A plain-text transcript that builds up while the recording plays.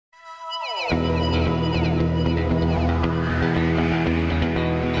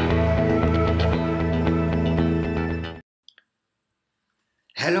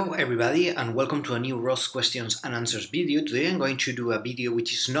Hello everybody and welcome to a new ROS questions and answers video. Today I'm going to do a video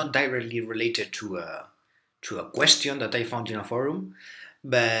which is not directly related to a question that I found in a forum,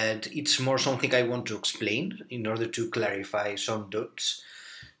 but it's more something I want to explain in order to clarify some doubts.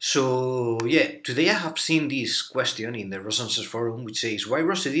 So yeah, today I have seen this question in the ROS Answers forum which says, why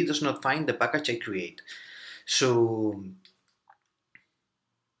ROSD does not find the package I create? So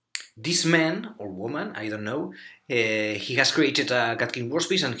this man or woman, I don't know, he has created a Gatkin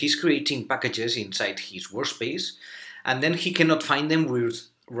workspace and he's creating packages inside his workspace, and then he cannot find them with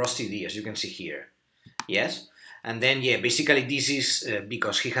ROSD, as you can see here. Yes? And then, yeah, basically this is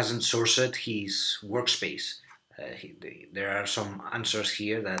because he hasn't sourced his workspace. There are some answers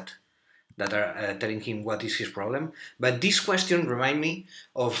here that are telling him what is his problem. But this question reminds me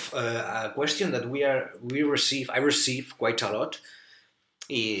of a question that I receive quite a lot,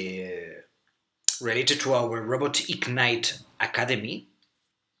 related to our Robot Ignite Academy,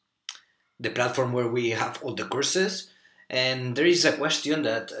 the platform where we have all the courses. And there is a question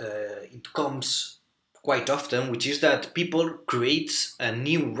that it comes quite often, which is that people create a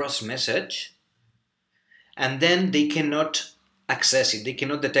new ROS message and then they cannot access it, they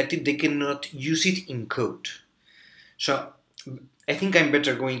cannot detect it, they cannot use it in code. So I think I'm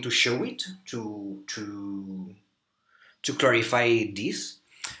better going to show it to clarify this.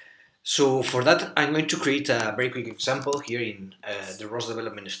 So for that, I'm going to create a very quick example here in the ROS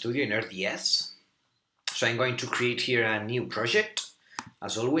Development Studio in RDS. So I'm going to create here a new project,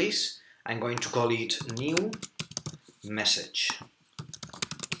 as always. I'm going to call it new message.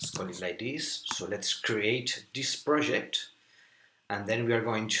 Let's call it like this. So let's create this project, and then we are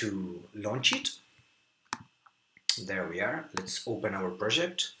going to launch it. There we are. Let's open our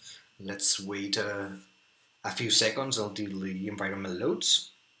project. Let's wait a few seconds until the environment loads.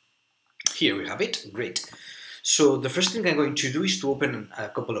 Here we have it. Great. So the first thing I'm going to do is to open a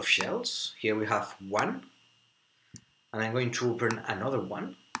couple of shells. Here we have one, and I'm going to open another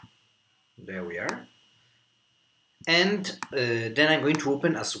one. There we are. And then I'm going to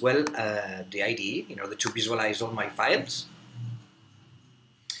open as well the IDE in order to visualize all my files.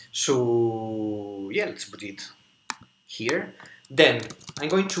 So yeah, let's put it here. Then I'm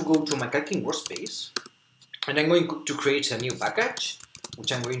going to go to my Gatkin workspace, and I'm going to create a new package,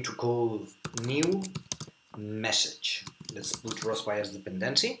 which I'm going to call new message. Let's put ROS bias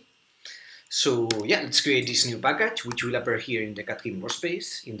dependency. So yeah, let's create this new package, which will appear here in the Gatkin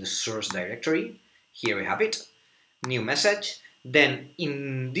workspace in the source directory. Here we have it, new message. Then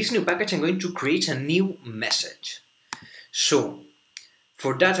in this new package, I'm going to create a new message. So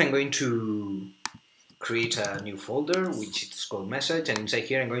for that, I'm going to create a new folder, which is called message. And inside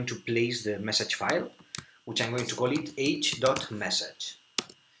here, I'm going to place the message file, which I'm going to call it h.message.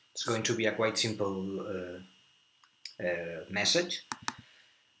 It's going to be a quite simple message.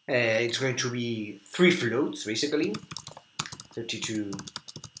 It's going to be 3 floats, basically. 32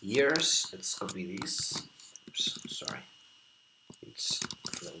 years. Let's copy this. Oops, sorry. It's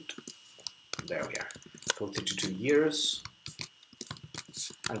float. There we are. For 32 years.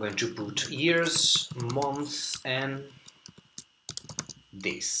 I'm going to put years, months, and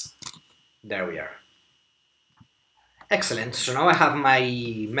days. There we are. Excellent. So now I have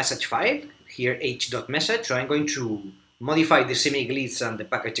my message file here, h.message. So I'm going to modify the semi-glitz and the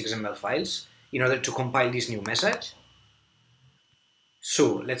package XML files in order to compile this new message.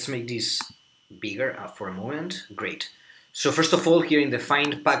 So let's make this bigger for a moment. Great. So first of all, here in the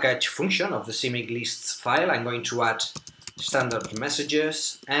find package function of the semi-glitz file, I'm going to add standard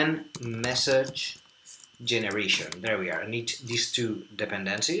messages and message generation. There we are. I need these two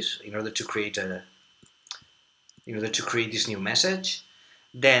dependencies in order to create this new message.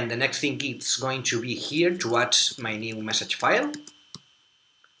 Then the next thing is going to be here to add my new message file.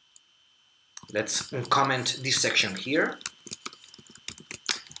 Let's comment this section here.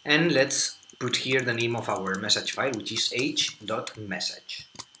 And let's put here the name of our message file, which is h.message.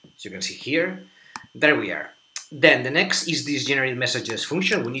 So you can see here, there we are. Then the next is this generate messages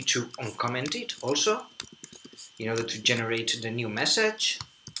function. We need to uncomment it also in order to generate the new message.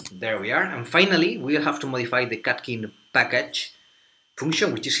 There we are. And finally, we'll have to modify the Gatkin package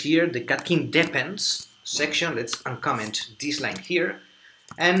function, which is here, the Gatkin depends section. Let's uncomment this line here.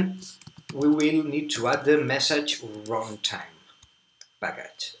 And we will need to add the message runtime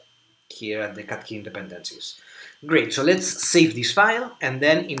package here at the Gatkin dependencies. Great, so let's save this file, and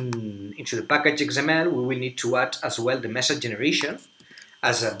then into the package XML, we will need to add as well the message generation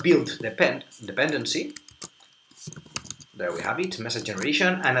as a build dependency. There we have it, message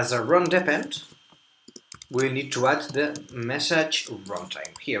generation, and as a run depend, we'll need to add the message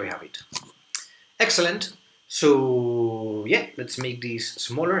runtime. Here we have it. Excellent. So yeah, let's make this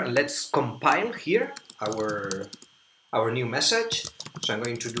smaller and let's compile here our new message. So I'm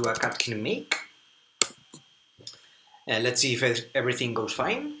going to do a cat can make, and let's see if everything goes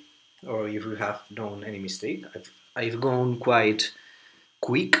fine or if we have done any mistake. I've gone quite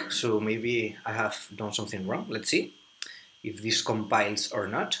quick, so maybe I have done something wrong. Let's see if this compiles or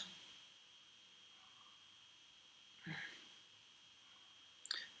not.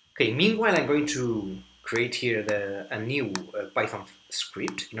 Okay, meanwhile I'm going to create here a new Python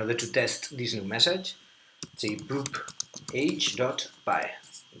script in order to test this new message. Say boop h.py.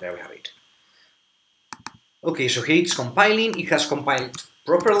 There we have it. Okay, so here it's compiling. It has compiled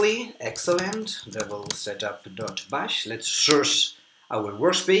properly. Excellent. Double setup.bash. Let's source our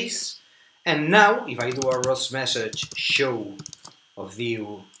workspace. And now, if I do a ROS message show of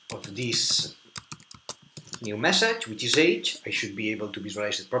this new message, which is age, I should be able to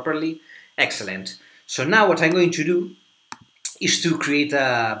visualize it properly. Excellent. So now what I'm going to do is to create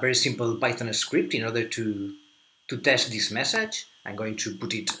a very simple Python script in order to test this message. I'm going to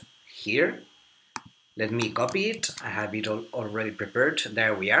put it here. Let me copy it. I have it already prepared.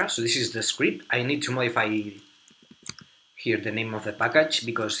 There we are. So this is the script. I need to modify here the name of the package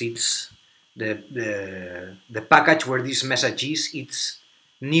because it's the package where this message is. It's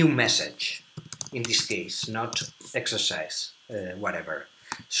new message in this case, not exercise, whatever.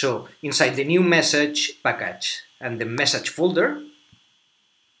 So inside the new message package and the message folder,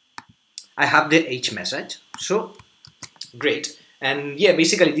 I have the H message. So great. And yeah,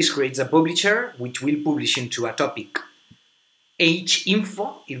 basically this creates a publisher which will publish into a topic H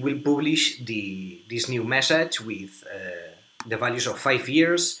info. It will publish this new message with the values of 5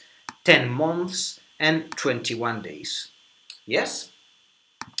 years, 10 months, and 21 days. Yes?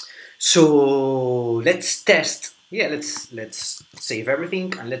 So let's test. Yeah, let's save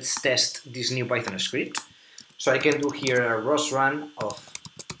everything and let's test this new Python script. So I can do here a ROS run of,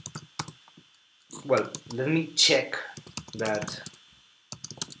 well, let me check that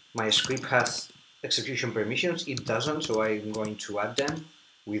my script has execution permissions. It doesn't, so I'm going to add them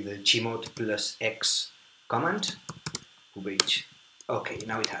with the gmod +x command. Okay,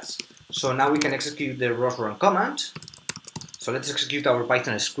 now it has. So now we can execute the ROS run command. So let's execute our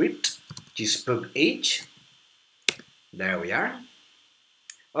Python script, which is pub h. There we are.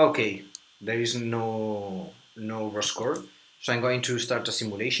 Okay, there is no ROS core. So I'm going to start a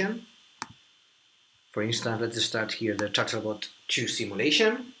simulation. For instance, let's start here the Turtlebot 2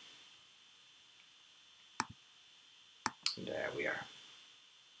 simulation. There we are.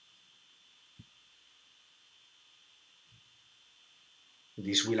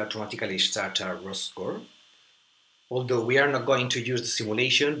 This will automatically start a ROS core. Although we are not going to use the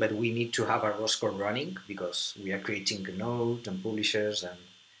simulation, but we need to have a ROS core running because we are creating a node and publishers and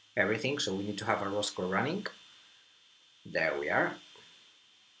everything. So we need to have a ROS core running. There we are.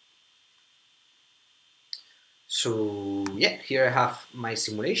 So yeah, here I have my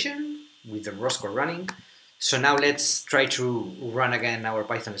simulation with the ROS core running. So now let's try to run again our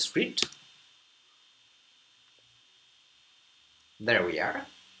Python script. There we are.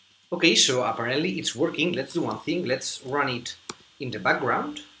 Okay, so apparently it's working. Let's do one thing. Let's run it in the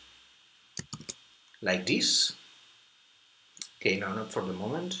background, like this. Okay, no, not for the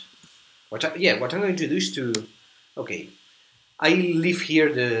moment. What I'm going to do is to, okay, I leave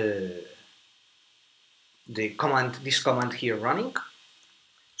here this command here running.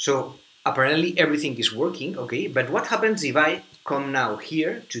 So apparently everything is working, okay, but what happens if I come now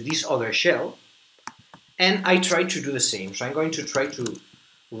here to this other shell and I try to do the same? So I'm going to try to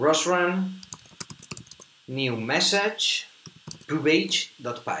ROS run new message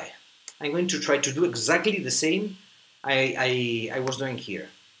pubh.py. I'm going to try to do exactly the same I was doing here.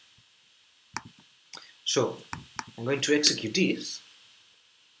 So I'm going to execute this,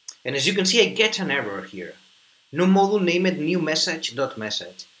 and as you can see I get an error here. No module named new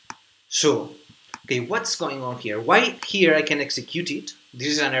message.message. So, okay, what's going on here? Why here I can execute it? This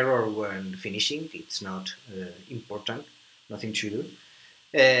is an error when finishing. It's not important, nothing to do.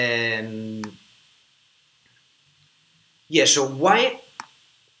 And yeah, so why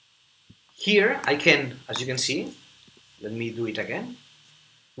here I can, as you can see, let me do it again.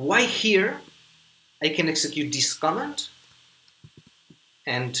 Why here I can execute this command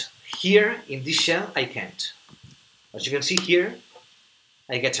and here in this shell I can't? As you can see here,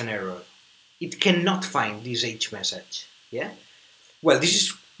 I get an error. It cannot find this H message. Yeah. Well, this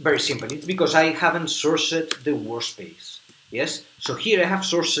is very simple. It's because I haven't sourced the workspace. Yes. So here I have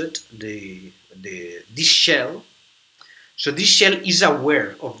sourced this shell. So this shell is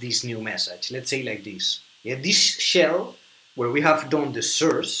aware of this new message. Let's say like this. Yeah. This shell where we have done the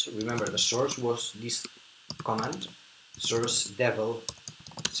source. Remember, the source was this command, source devel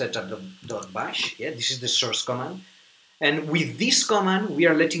setup.bash. Yeah, this is the source command. And with this command, we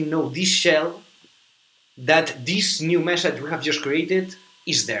are letting know this shell that this new message we have just created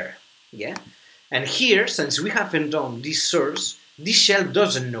is there. Yeah. And here, since we haven't done this source, this shell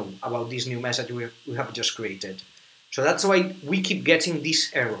doesn't know about this new message we have just created. So that's why we keep getting this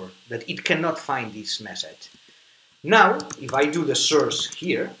error, that it cannot find this message. Now, if I do the source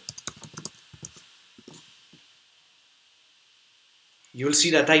here, you'll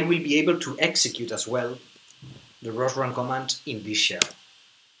see that I will be able to execute as well the ROS run command in this shell.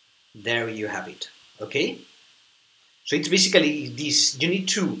 There you have it, okay? So it's basically this. You need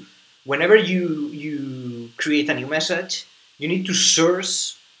to, whenever you create a new message, you need to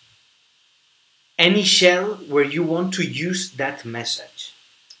source any shell where you want to use that message,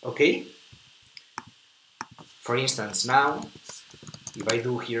 okay? For instance, now, if I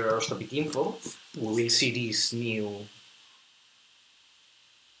do here ROS topic info, we will see this new,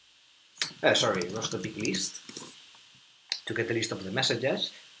 ROS topic list, to get the list of the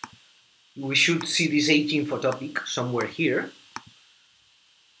messages. We should see this h-info topic somewhere here,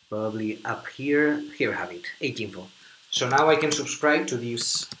 probably up here. Here I have it, h-info. So now I can subscribe to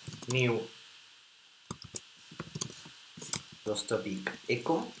this new ROS topic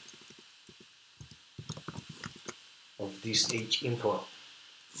echo of this h-info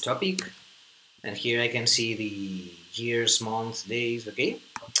topic, and here I can see the years, months, days, okay?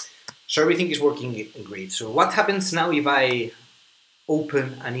 So everything is working great. So what happens now if I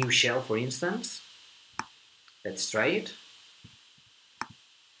open a new shell, for instance? Let's try it.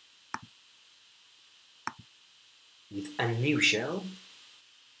 With a new shell.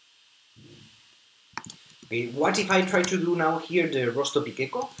 Okay, what if I try to do now here the ROS topic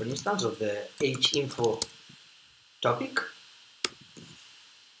echo, for instance, of the h-info topic?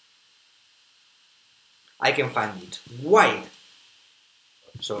 I can find it. Why?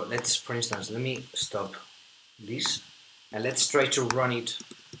 So let's, for instance, let me stop this and let's try to run it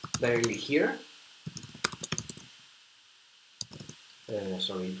directly here.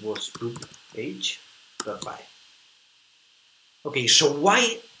 Sorry, it was poop h.py. Okay, so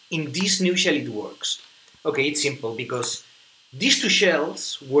why in this new shell it works? Okay, it's simple, because these two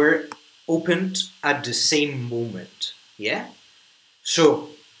shells were opened at the same moment, yeah? So,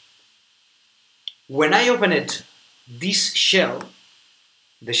 when I opened this shell,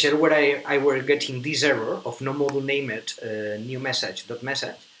 the shell where I were getting this error of no module named new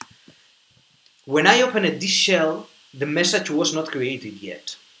message.message, when I opened this shell, the message was not created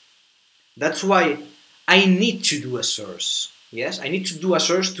yet. That's why I need to do a source. Yes, I need to do a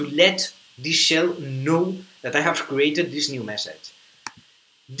source to let this shell know that I have created this new message.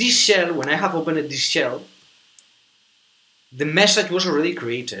 This shell, when I have opened this shell, the message was already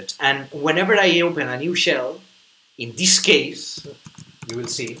created. And whenever I open a new shell, in this case, you will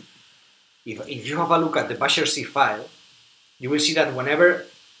see, if you have a look at the bashrc file, you will see that whenever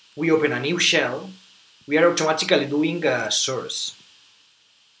we open a new shell, we are automatically doing a source.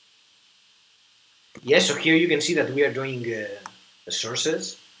 Yes, so here you can see that we are doing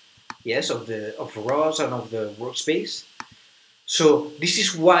sources, yes, of ROS and of the workspace. So this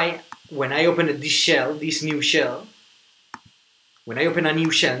is why when I open this shell, this new shell, when I open a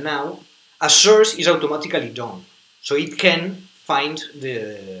new shell now, a source is automatically done. So it can find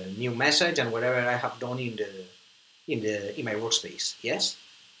the new message and whatever I have done in my workspace, yes?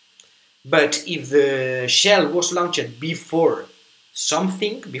 But if the shell was launched before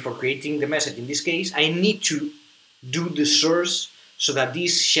something, before creating the message in this case, I need to do the source so that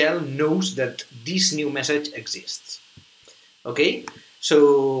this shell knows that this new message exists. Okay?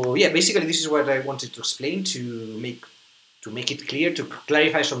 So yeah, basically this is what I wanted to explain to make it clear, to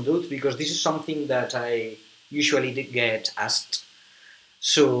clarify some doubts, because this is something that I usually get asked.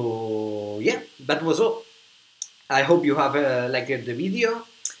 So yeah, that was all. I hope you have liked the video.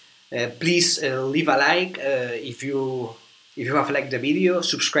 Please leave a like if you have liked the video.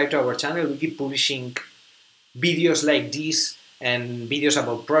 Subscribe to our channel. We keep publishing videos like this and videos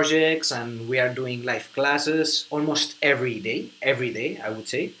about projects, and we are doing live classes almost every day I would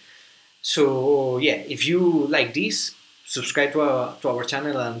say. So yeah, if you like this, subscribe to our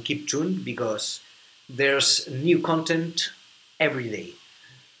channel and keep tuned, because there's new content every day.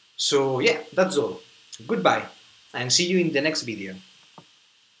 So yeah, that's all. Goodbye, and see you in the next video.